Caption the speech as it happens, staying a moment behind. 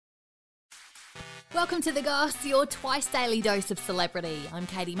Welcome to The Goss, your twice daily dose of celebrity. I'm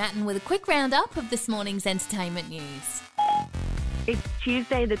Katie Matten with a quick roundup of this morning's entertainment news. It's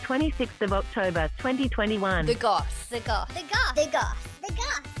Tuesday, the 26th of October, 2021. The Goss. The Goss. The Goss. The Goss. The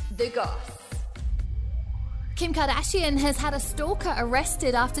Goss. The Goss. Kim Kardashian has had a stalker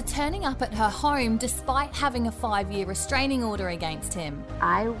arrested after turning up at her home despite having a 5-year restraining order against him.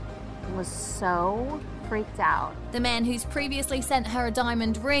 I was so freaked out. The man who's previously sent her a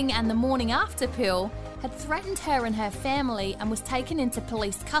diamond ring and the morning after pill had threatened her and her family and was taken into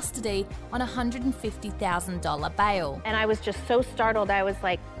police custody on a $150,000 bail. And I was just so startled. I was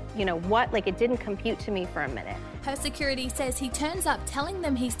like, you know what? Like, it didn't compute to me for a minute. Her security says he turns up telling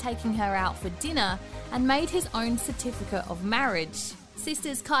them he's taking her out for dinner and made his own certificate of marriage.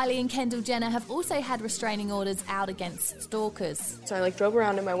 Sisters Kylie and Kendall Jenner have also had restraining orders out against stalkers. So I drove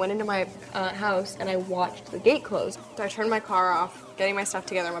around him, I went into my house and I watched the gate close. So I turned my car off, getting my stuff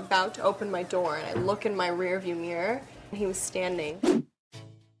together. I'm about to open my door and I look in my rearview mirror and he was standing.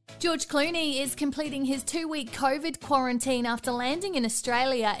 George Clooney is completing his 2-week COVID quarantine after landing in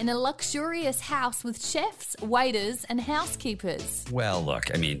Australia in a luxurious house with chefs, waiters and housekeepers. Well,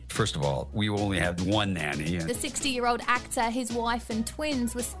 look, first of all, we only have one nanny. The 60-year-old actor, his wife and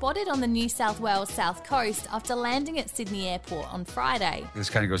twins were spotted on the New South Wales south coast after landing at Sydney Airport on Friday.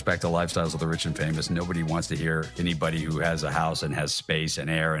 This kind of goes back to lifestyles of the rich and famous. Nobody wants to hear anybody who has a house and has space and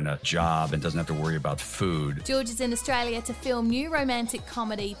air and a job and doesn't have to worry about food. George is in Australia to film new romantic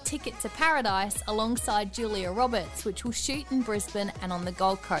comedy Ticket to Paradise alongside Julia Roberts, which will shoot in Brisbane and on the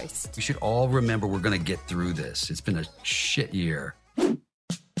Gold Coast. We should all remember we're going to get through this. It's been a shit year.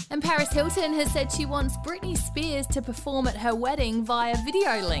 And Paris Hilton has said she wants Britney Spears to perform at her wedding via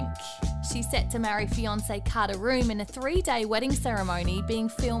video link. She's set to marry fiancé Carter Room in a 3-day wedding ceremony being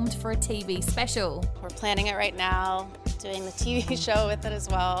filmed for a TV special. We're planning it right now, doing the TV show with it as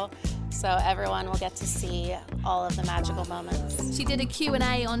well, so everyone will get to see all of the magical moments. She did a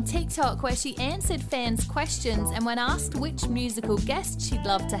Q&A on TikTok where she answered fans' questions, and when asked which musical guest she'd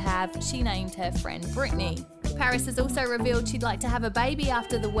love to have, she named her friend Britney. Paris has also revealed she'd like to have a baby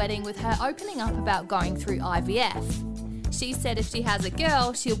after the wedding, with her opening up about going through IVF. She said if she has a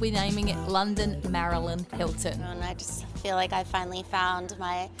girl, she'll be naming it London Marilyn Hilton. And I just feel like I finally found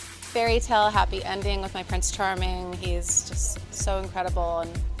my fairy tale happy ending with my Prince Charming. He's just so incredible,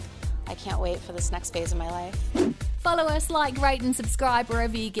 and I can't wait for this next phase of my life. Follow us, like, rate and subscribe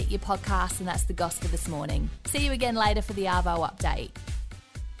wherever you get your podcasts, and that's the Goss for this morning. See you again later for the Arvo update.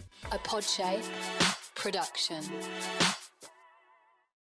 A Podshape production.